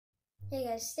Hey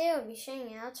guys, today I'll be showing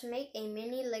you how to make a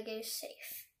mini Lego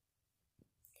safe.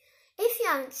 If you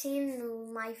haven't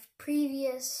seen my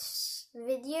previous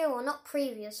video, or not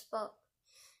previous, but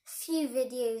a few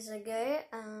videos ago,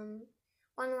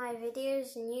 one of my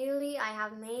videos newly, I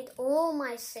have made all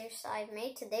my safes that I've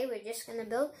made. Today we're just going to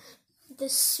build the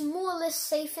smallest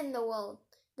safe in the world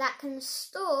that can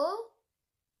store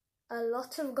a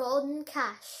lot of gold and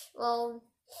cash. Well,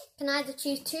 you can either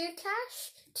choose 2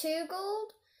 cash, 2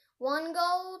 gold, 1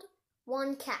 gold,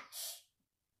 1 cash.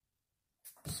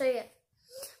 So yeah,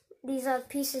 these are the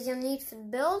pieces you'll need for the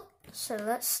build. So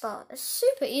let's start. It's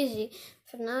super easy.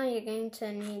 For now you're going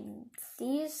to need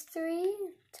these 3.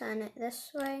 Turn it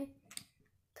this way.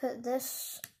 Put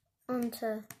this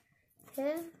onto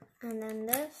here, and then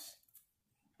this.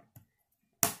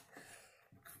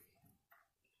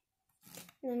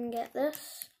 Then get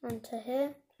this onto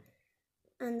here.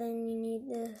 And then you need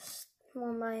this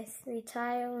 1x3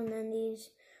 tile, and then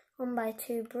these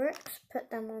 1x2 bricks. Put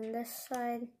them on this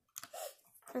side,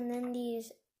 and then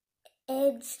these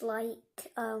edge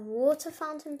like water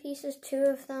fountain pieces, 2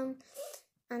 of them,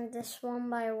 and this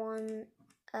 1x1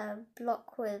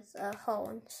 block with a hole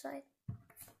inside.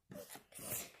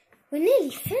 We're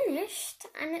nearly finished,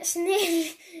 and it's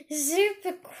nearly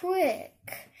super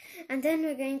quick. And then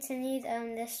we're going to need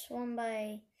this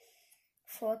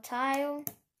 1x4 tile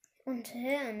onto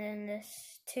here, and then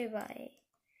this 2x4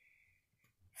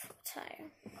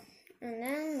 tile. And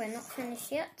then we're not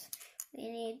finished yet. We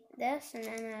need this, and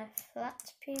then a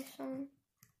flat piece on.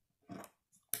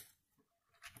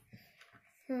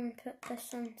 And put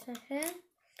this onto here.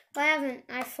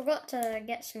 I forgot to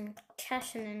get some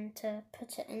cash and then to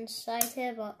put it inside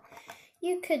here, but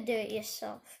you could do it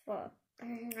yourself, but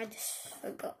I just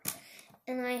forgot.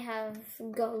 And I have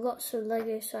got lots of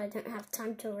Lego, so I don't have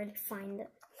time to really find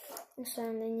it. So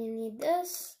then you need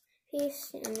this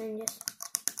piece, and then just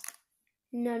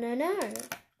no.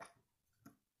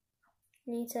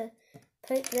 You need to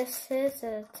put this here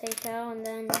to take out, and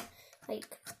then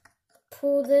like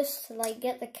pull this to like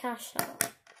get the cash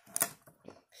out.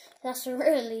 That's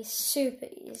really super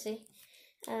easy.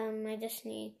 I just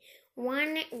need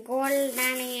 1 gold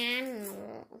onion,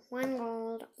 1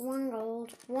 gold, 1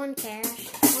 gold, 1 cash,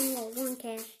 1 gold, 1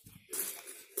 cash.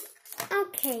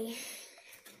 Okay.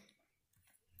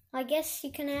 I guess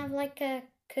you can have like a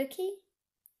cookie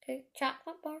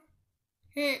chocolate bar.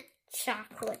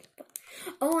 Chocolate bar.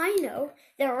 Oh, I know.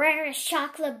 The rarest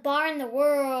chocolate bar in the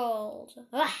world.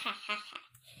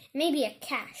 Maybe a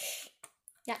cash.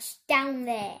 That's down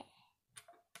there.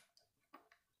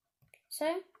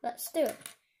 So, let's do it.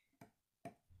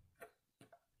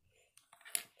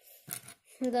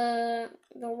 The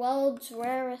world's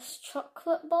rarest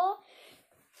chocolate bar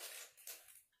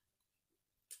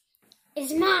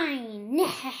is mine.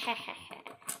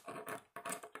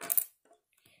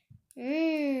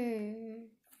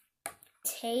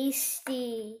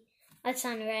 Tasty. Let's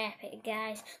unwrap it,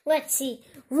 guys. Let's see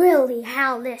really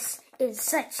how this is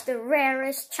such the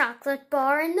rarest chocolate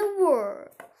bar in the world.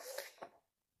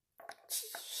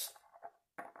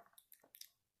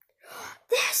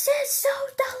 This is so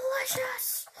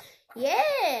delicious.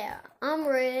 Yeah, I'm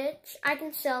rich. I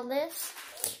can sell this.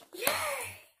 Yay.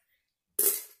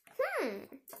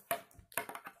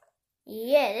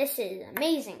 Yeah, this is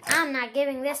amazing. I'm not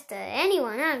giving this to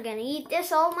anyone. I'm gonna eat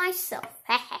this all myself.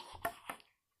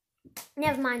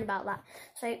 Never mind about that.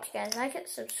 So I hope you guys like it.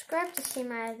 Subscribe to see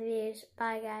my other videos.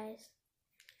 Bye, guys.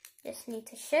 Just need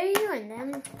to show you, and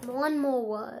then one more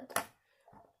word.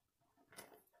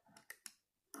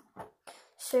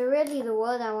 So really the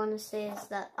word I want to say is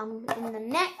that in the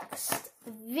next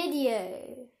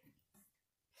video,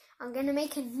 I'm going to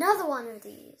make another one of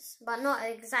these, but not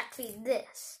exactly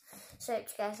this. So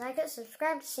if you guys like it,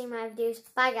 subscribe to see my videos.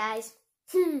 Bye guys.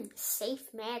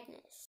 Safe madness.